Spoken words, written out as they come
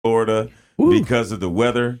Florida because of the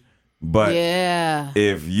weather. But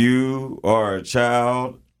if you are a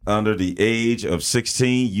child under the age of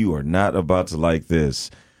 16, you are not about to like this.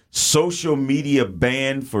 Social media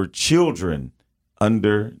ban for children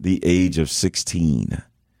under the age of 16.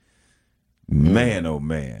 Man, oh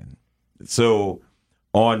man. So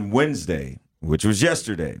on Wednesday, which was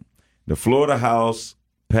yesterday, the Florida House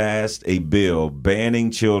passed a bill banning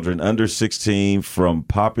children under 16 from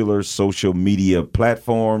popular social media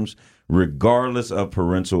platforms regardless of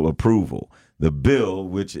parental approval. The bill,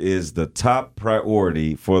 which is the top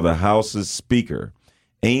priority for the House's Speaker,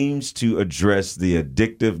 aims to address the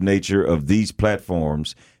addictive nature of these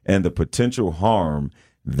platforms and the potential harm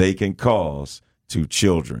they can cause to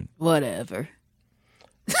children. Whatever.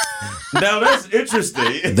 Now, that's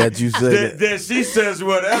interesting that you said that she says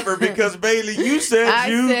whatever, because, Bailey, you said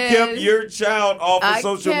kept your child off of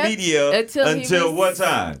social media until what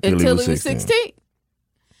time? Until he was 16.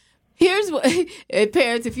 Here's what,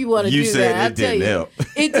 parents, if you want to do that, I'll tell you. Help.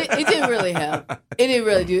 It didn't really help. It didn't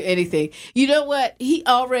really do anything. You know what? He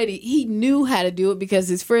knew how to do it because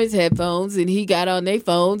his friends had phones and he got on their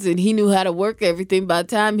phones and he knew how to work everything. By the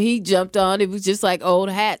time he jumped on, it was just like old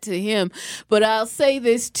hat to him. But I'll say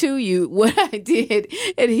this to you. What I did,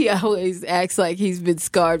 and he always acts like he's been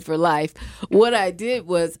scarred for life. What I did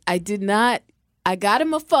was I got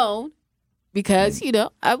him a phone. Because,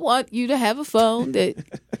 I want you to have a phone that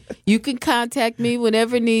you can contact me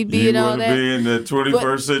whenever need be and all that. You want to be in the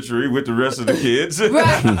 21st century with the rest of the kids.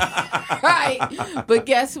 Right. But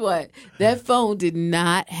guess what? That phone did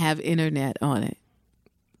not have internet on it.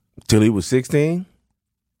 Till he was 16?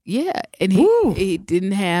 Yeah, and he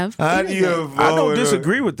didn't have. How do you I don't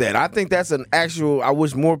disagree with that. I think that's an actual. I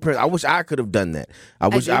wish I could have done that. I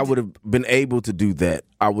wish I would have been able to do that.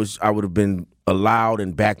 I wish I would have been allowed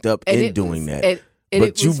and backed up in doing that.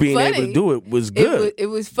 But you being able to do it was good. It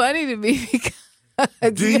was funny to me because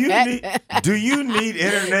do you need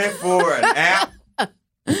internet for an app?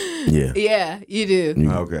 Yeah, you do.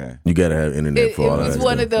 Okay, you gotta have internet for all that. It was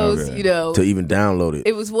one of those, to even download it.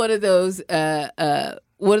 It was one of those.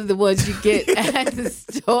 One of the ones you get at the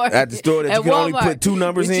store. At the store that you can only put 2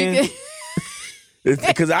 numbers in.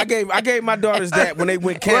 Because I gave my daughters that when they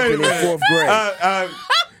went camping in 4th grade.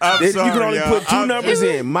 I'm sorry, you can only put 2 numbers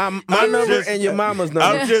in. My number and your mama's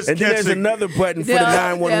number. And then there's another button for the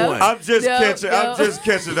 911. I'm just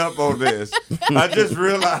catching up on this. I just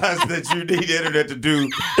realized that you need internet to do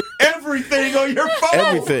everything on your phone.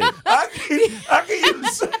 Everything. I can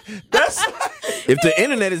use that's. If the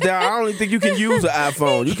internet is down, I don't even think you can use an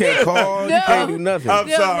iPhone. You can't call. You can't do nothing. I'm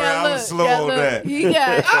sorry, I was slow on that.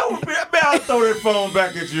 I'll throw that phone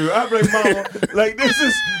back at you. I'm like, Mama, like this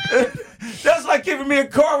is. That's like giving me a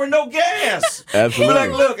car with no gas. Absolutely. Be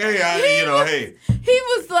like, look, hey, hey. He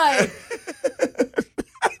was like,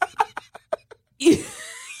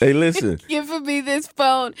 hey, listen. Giving me this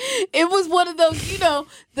phone. It was one of those,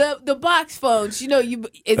 the box phones.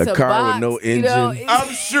 It's a car box, with no engine.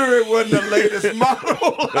 I'm sure it wasn't the latest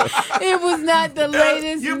model. It was not the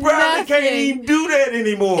latest. You probably can't even do that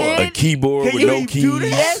anymore. A keyboard with no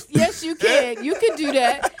keys. Yes, you can. You can do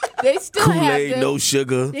that. They still Kool-Aid, have them. no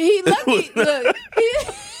sugar. He lucky. Look.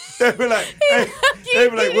 They be like,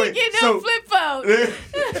 wait, get no flip phone.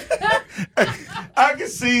 I can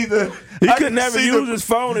see He could never use his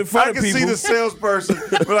phone in front of people. I can see the salesperson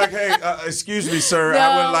be like, hey, excuse me, sir,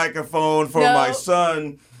 I would like a phone for my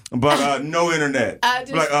son, but no internet.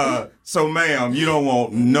 So ma'am, you don't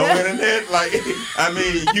want no internet? Like, so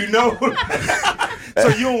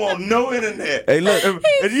you don't want no internet. Hey, look. And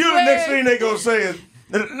the next thing they gonna say is,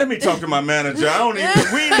 let me talk to my manager. We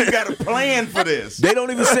ain't even got a plan for this. They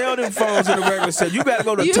don't even sell them phones in the regular set. You got to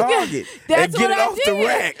go to Target and get it off the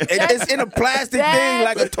rack. It's in a plastic thing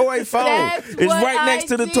like a toy phone. It's right next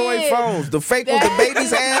to the toy phones. The fake ones the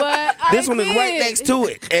babies have, this one is right next to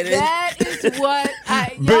it. And that is what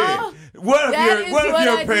I... Big. What if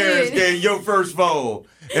your parents gave your first phone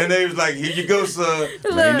and they was like, here you go, son.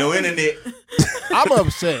 Ain't no internet. I'm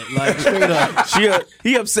upset, like straight up.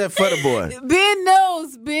 He upset for the boy. Ben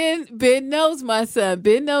knows my son.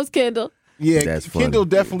 Ben knows Kendall. Yeah, that's Kendall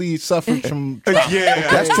definitely suffered from.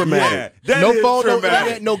 That's traumatic. No phone, no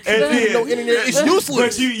internet, no internet. It's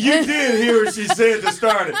useless. But you did hear what she said to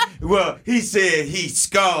start it. Well, he said he's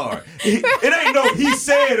scarred. It ain't no he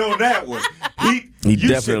said on that one. He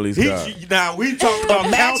definitely scarred. Now we talked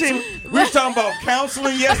about counseling. We were talking about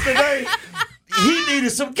counseling yesterday. He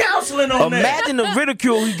needed some counseling on that. Imagine the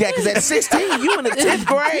ridicule he got, because at 16, you in the 10th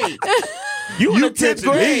grade. You in the 10th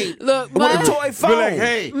grade. Look, with a toy phone. Be like,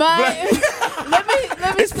 hey. let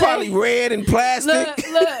It's probably red and plastic.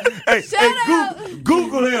 Look.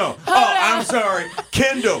 Google him. I'm sorry.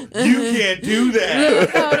 Kendall, you can't do that.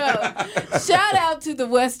 Hold on. Shout out to the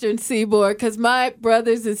Western Seaboard, because my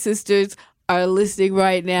brothers and sisters are listening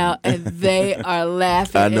right now, and they are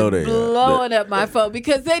laughing. I know and blowing up my phone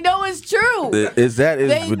because they know it's true. They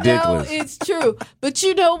ridiculous. Know it's true. But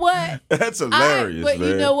you know what? That's hilarious. But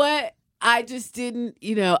you know what? I just didn't.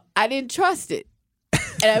 I didn't trust it.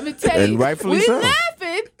 And I'm gonna tell you, rightfully we so.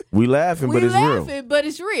 laughing. We laughing, but it's real. But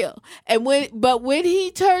it's real. And when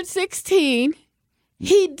he turned 16,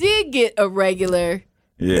 he did get a regular.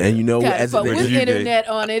 Yeah, and with internet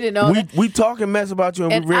on it and all that. We talk and mess about you,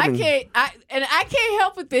 and we ribbing. I can't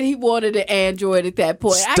help it that he wanted an Android at that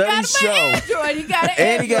point. Studies I got him an Android. He got an Android.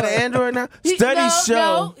 And he got an Android now? Studies show.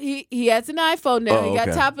 No, he has an iPhone now. He got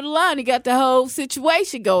top of the line. He got the whole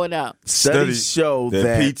situation going on. Studies show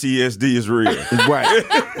that PTSD is real. Right.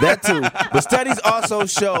 That too. But studies also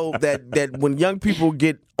show that when young people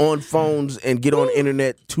get on phones and get on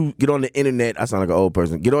the internet, I sound like an old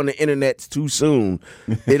person, get on the internet too soon,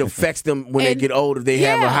 it affects them when they get older. They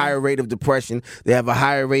have a higher rate of depression. They have a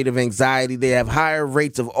higher rate of anxiety. They have higher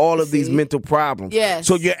rates of all of these mental problems. Yes.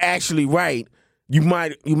 So you're actually right. You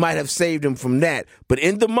might have saved them from that. But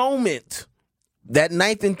in the moment, that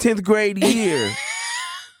 9th and 10th grade year,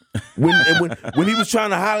 when he was trying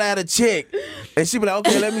to holler at a chick, and she be like,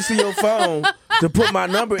 okay, let me see your phone to put my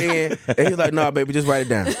number in, and he's like, nah, baby, just write it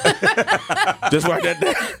down. Just write that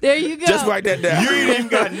down. There you go. Just write that down. You ain't even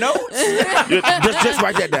got notes. just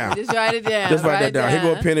write that down. Just write it down. Just write that down. Here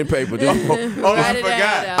go a pen and paper. I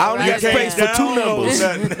forgot. I only got space for 2 numbers.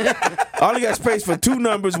 I only got space for 2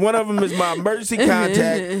 numbers. One of them is my emergency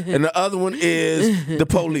contact, and the other one is the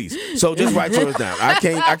police. So just write yours down.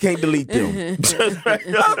 I can't delete them.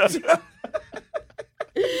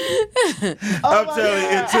 I'm telling you,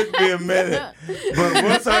 it took me a minute. But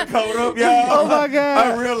once I caught up, y'all,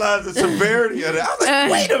 I realized the severity of it. I was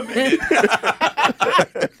like, wait a minute.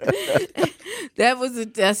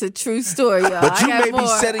 That's a true story, y'all. But you may be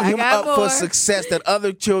setting him up for success that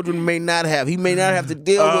other children may not have. He may not have to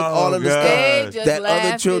deal with all of the stuff that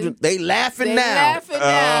other children. They laughing now.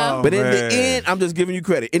 But in the end, I'm just giving you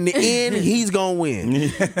credit. In the end, he's gonna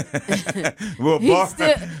win. Well,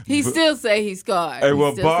 he still say he's scarred. Hey,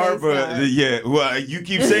 well, Barbara, well, you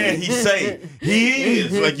keep saying he say. He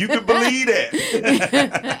is. Like, you can believe that.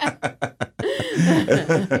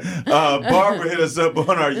 Barbara hit us up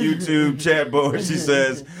on our YouTube chat board. She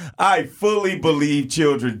says, I fully believe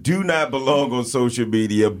children do not belong on social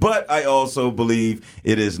media, but I also believe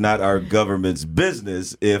it is not our government's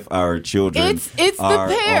business if our children it's are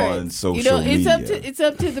the parents. on social media. It's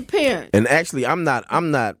up to the parents. And actually, I'm not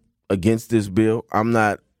against this bill. I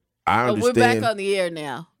understand. We're back on the air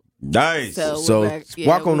now. Nice. So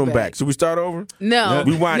walk on them back. Should we start over? No.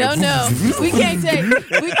 Rewind it. No. We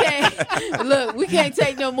can't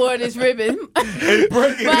take no more of this ribbon.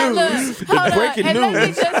 Breaking news. Breaking news. Let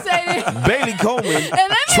me just say this. Bailey Coleman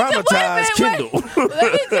traumatized Kendall.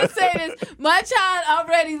 Let me just say this. My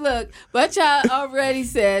child already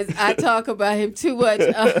says I talk about him too much.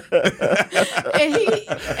 And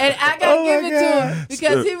I gotta give it to him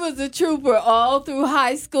because he was a trooper all through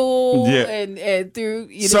high school and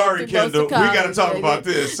through Sorry, Kendall, we got to talk about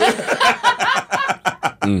this.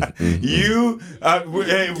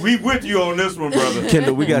 We with you on this one, brother.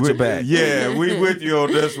 Kendall, we got your back. Yeah, we with you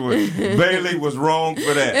on this one. Bailey was wrong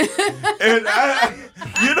for that. And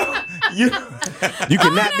you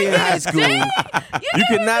cannot be in high school. You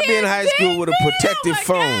cannot be in high school with a protective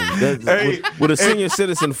phone, with a senior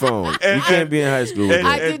citizen phone. You can't be in high school.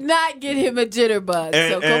 I did not get him a jitterbug,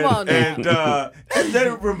 so come on now. And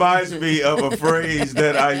that reminds me of a phrase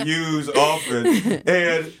that I use often.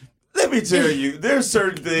 And let me tell you, there's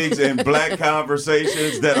certain things in black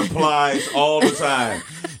conversations that applies all the time.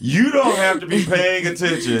 You don't have to be paying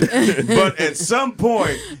attention, but at some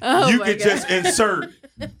point, you can just insert,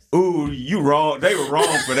 ooh, you wrong. They were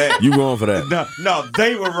wrong for that. You wrong for that. No,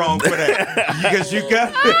 they were wrong for that. Because you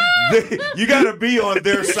got to be on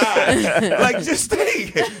their side. Like, just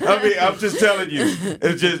think. I mean, I'm just telling you.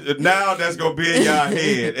 It's just now that's going to be in your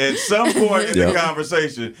head. At some point in the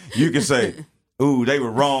conversation, you can say, ooh, they were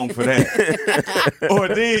wrong for that. Or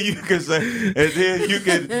then you can say, and then you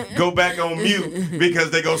can go back on mute because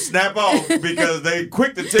they go snap off because they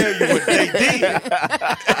quick to tell you what they did.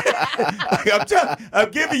 I'm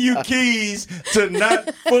giving you keys to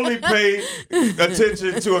not fully pay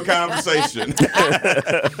attention to a conversation.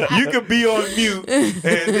 You could be on mute and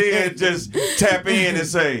then just tap in and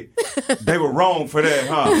say, they were wrong for that,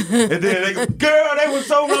 huh? And then they go, girl, they were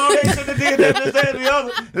so wrong, they should have did that, this, that, and the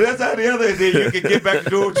other. That's how the other, and then you could get back to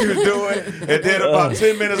do what you was doing, and then about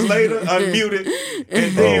 10 minutes later, unmute it,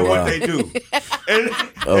 and then what they do. And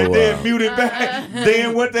then mute it back.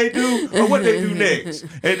 Then what they do, or what they do next.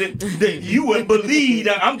 And then you wouldn't believe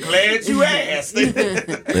that. I'm glad you asked. And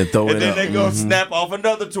then they go snap off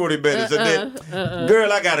another 20 minutes. And then,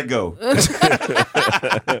 girl, I got to go.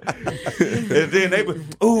 And then they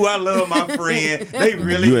ooh, I love my friend. They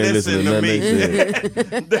really listen to me.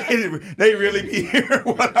 They really be hearing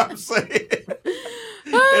what I'm saying.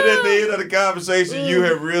 And at the end of the conversation, you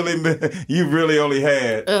really only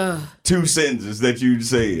had 2 sentences that you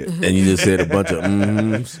said. And you just said a bunch of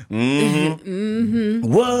mm-hs.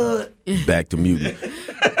 What? Back to muting.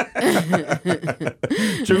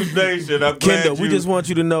 Truth Nation, I'm glad Kendall, we just want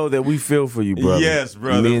you to know that we feel for you, brother. Yes,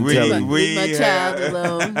 brother. Leave my child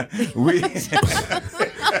alone.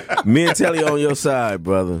 Me and Telly on your side,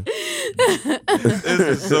 brother. This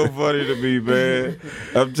is so funny to me, man.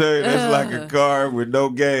 I'm telling you, that's like a car with no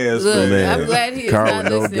gas, Look, man. I'm glad he is not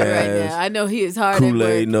listening right now. I know he is hard Kool-Aid,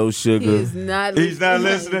 at work. no sugar. He is not listening. He's not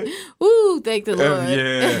listening? Ooh, thank the Lord.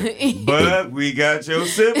 Yeah. But we got your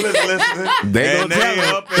siblings listening. They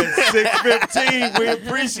up at 6:15. We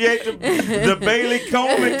appreciate the Bailey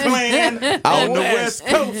Coleman clan on the West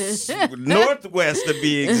Coast. Northwest, to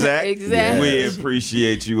be exact. Exactly. We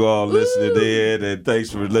appreciate you all listening in, and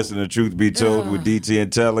thanks for listening to Truth Be Told with DT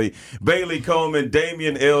and Telly. Bailey Coleman,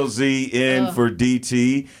 Damian LZ in for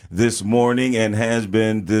DT this morning and has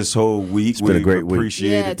been this whole week. It's been a great week.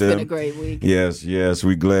 Appreciated them. It's been a great week. Yes.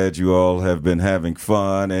 We're glad you all have been having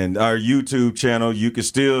fun. And our YouTube channel, you can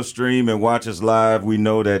still stream and watch us live. We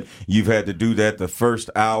know that you've had to do that the first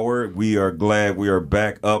hour. We are glad we are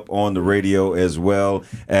back up on the radio as well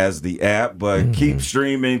as the app. But keep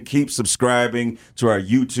streaming, keep subscribing to our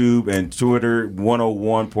YouTube and Twitter.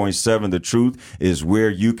 101.7 The Truth is where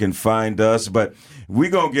you can find us. But we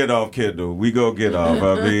gonna get off, Kendall. We gonna get off.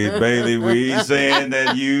 I mean, Bailey, we ain't saying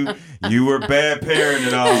that you were bad parent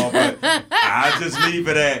and all, but I just leave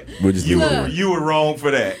it at you were wrong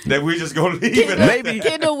for that. That we just gonna leave it at maybe that.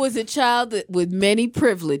 Kendall was a child with many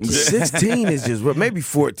privileges. 16 is just maybe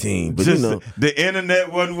 14, but just, you know the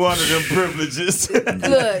internet wasn't one of them privileges.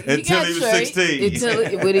 Look, until he was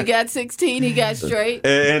 16. When he got 16, he got straight.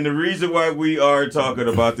 And the reason why we are talking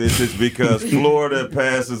about this is because Florida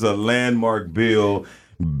passes a landmark bill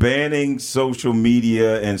banning social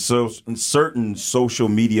media and certain social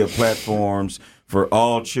media platforms for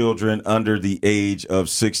all children under the age of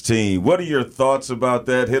 16. What are your thoughts about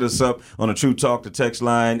that? Hit us up on the True Talk to text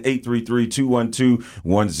line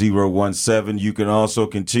 833-212-1017. You can also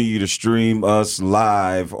continue to stream us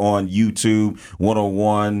live on YouTube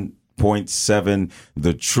 101.7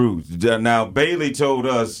 The Truth. Now, Bailey told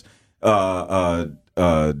us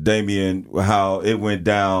Damian, how it went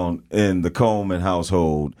down in the Coleman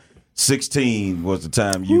household. 16 was the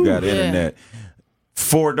time you got internet.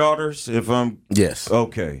 4 daughters, if I'm... Yes.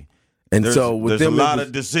 Okay. And there's, so with there's them, a lot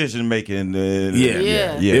of decision making.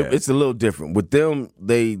 It's a little different. With them,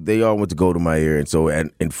 they all went to go to my area. And so in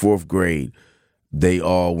 4th grade, they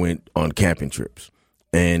all went on camping trips.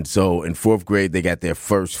 And so in 4th grade, they got their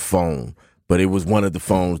first phone. But it was one of the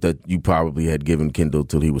phones that you probably had given Kendall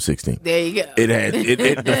till he was 16. There you go. It had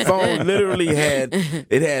the phone literally had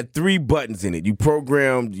 3 buttons in it. You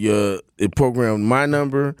programmed my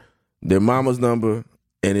number, their mama's number,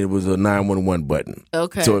 and it was a 911 button.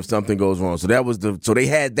 Okay. So if something goes wrong, so they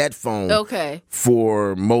had that phone. Okay.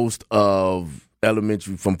 For most of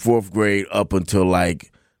elementary, from 4th grade up until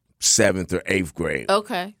like 7th or 8th grade.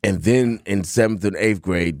 Okay. And then in 7th and 8th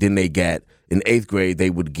grade, in 8th grade they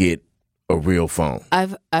would get a real phone.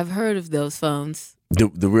 I've heard of those phones.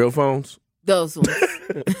 The real phones? Those ones.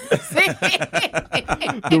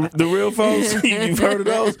 the real phones? You've heard of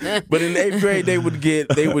those? But in 8th grade they would get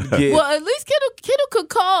Well, at least Kendall could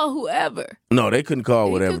call whoever. No, they couldn't call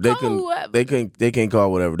whatever. They can't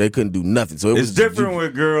call whatever. They couldn't do nothing. So it's different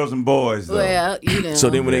with girls and boys though. Well, you know. So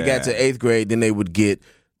then when they got to 8th grade, then they would get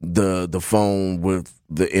the phone with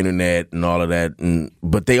the internet and all of that,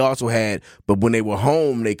 but when they were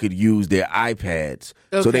home they could use their iPads.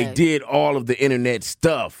 Okay. So they did all of the internet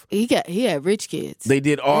stuff. He had rich kids. They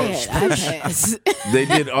did all of iPads.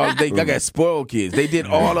 I got spoiled kids. They did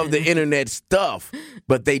all of the internet stuff,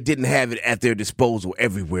 but they didn't have it at their disposal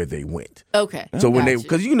everywhere they went. Okay. So when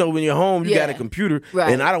because when you're home you got a computer,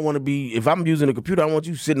 right. And I don't want to be, if I'm using a computer, I want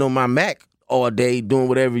you sitting on my Mac all day doing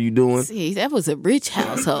whatever you're doing. See, that was a rich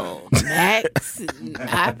household. Macs, and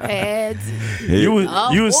iPads. You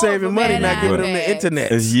was saving money, not giving them the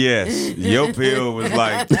internet. Yes. Your bill was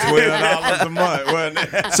like $12 a month,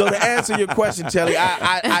 wasn't it? So to answer your question, Telly,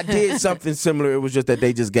 I did something similar. It was just that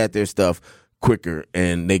they just got their stuff quicker,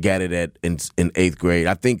 and they got it in 8th grade.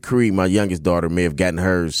 I think Cree, my youngest daughter, may have gotten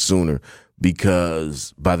hers sooner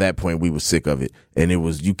because by that point we were sick of it, and it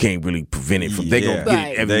was you can't really prevent it from they gonna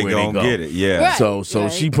get it everywhere they go. Get it, yeah. Right. So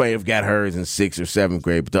she may have got hers in 6th or 7th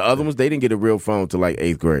grade, but the other ones they didn't get a real phone till like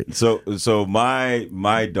 8th grade. So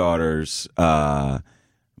my daughters,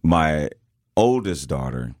 my oldest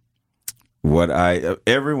daughter.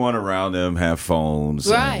 Everyone around them have phones.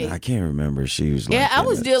 Right. I can't remember. She was like I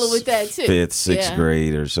was dealing with that too. 5th, 6th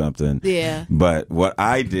grade or something. Yeah. But what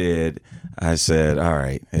I did, I said, all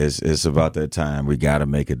right, it's about that time. We got to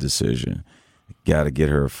make a decision. Got to get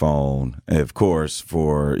her a phone, of course,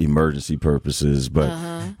 for emergency purposes. But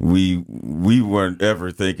we weren't ever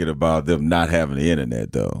thinking about them not having the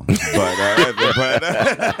internet, though. But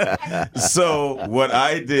so what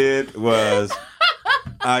I did was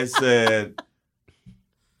I said,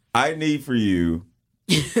 I need for you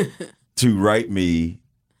to write me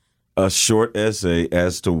a short essay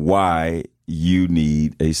as to why you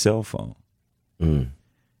need a cell phone.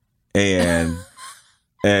 And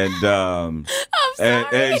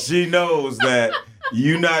she knows that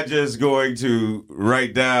you're not just going to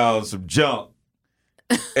write down some junk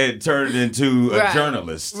and turn it into a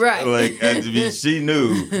journalist. Right. Like, she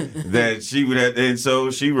knew that she would have, and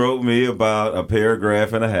so she wrote me about a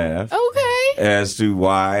paragraph and a half. Okay. As to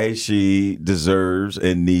why she deserves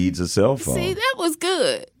and needs a cell phone. See, that was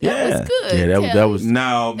good. That was good. Yeah, that was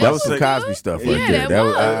now that was some Cosby stuff right there.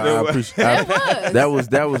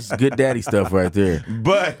 That was good daddy stuff right there.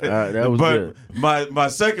 But that was good. My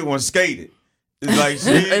second one skated. Like she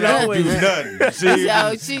didn't do nothing. She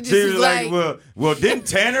was like, well, didn't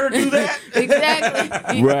Tanner do that?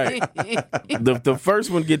 Exactly. Right. The first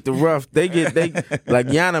one get the rough. They like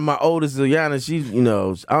Yana, my oldest Yana. She,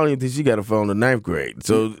 I don't even think she got a phone in 9th grade.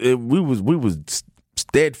 So we was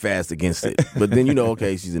steadfast against it. But then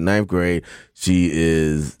okay, she's in 9th grade. She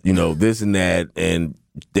is this and that, and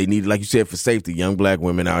they need, like you said, for safety. Young black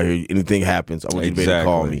women out here. Anything happens, I want you to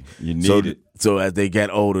call me. You need it. So as they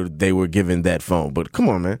got older, they were given that phone. But come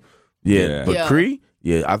on, man. Yeah. But Cree,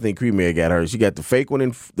 I think Cree may have got her. She got the fake one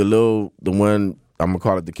and the one, I'm going to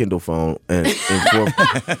call it the Kindle phone. And in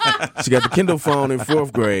 4th, she got the Kindle phone in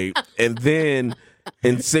 4th grade. And then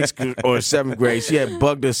in 6th or 7th grade, she had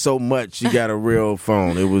bugged her so much, she got a real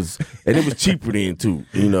phone. It was cheaper then, too.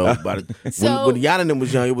 When Yana and them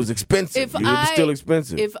was young, it was expensive. It was still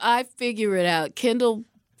expensive. If I figure it out, Kendall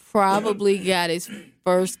probably got his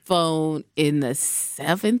first phone in the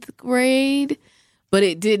 7th grade, but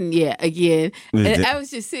it didn't yet. Again, and I was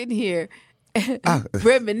just sitting here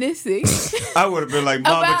reminiscing. I would have been like,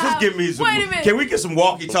 Mama, just give me some. Wait a minute. Can we get some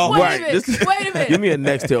walkie-talkie? Wait a minute. Give me a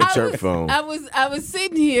Nextel chirp phone. I was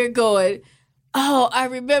sitting here going, oh, I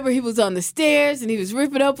remember he was on the stairs and he was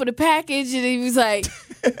ripping open a package and he was like,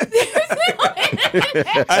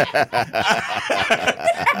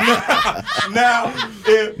 now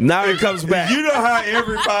it comes back. You know how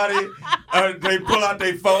everybody they pull out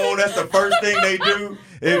their phone. That's the first thing they do.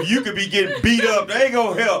 If you could be getting beat up, they ain't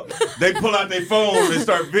gonna help. They pull out their phone and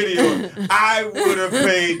start videoing. I would have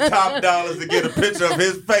paid top dollars to get a picture of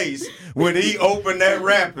his face when he opened that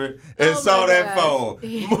wrapper and saw that phone.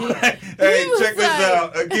 Hey, check this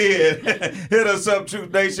out again. Hit us up,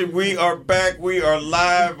 Truth Nation. We are back. We are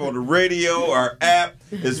live on the radio, our app,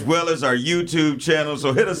 as well as our YouTube channel.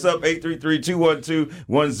 So hit us up,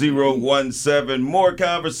 833-212-1017. More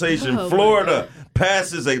conversation. Florida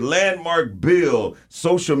passes a landmark bill,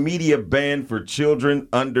 social media ban for children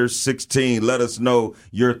under 16. Let us know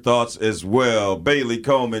your thoughts as well. Bailey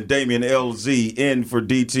Coleman, Damian LZ in for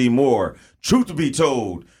DT Moore. Truth to be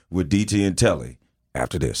told with DT and Telly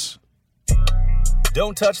after this.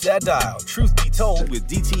 Don't touch that dial. Truth be told with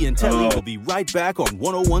DT and Telly will be right back on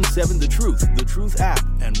 1017 The Truth, The Truth app,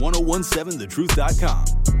 and 1017thetruth.com.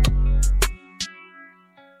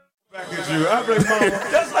 Back at you. I'm like, Mama,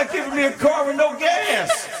 that's like giving me a car with no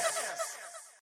gas.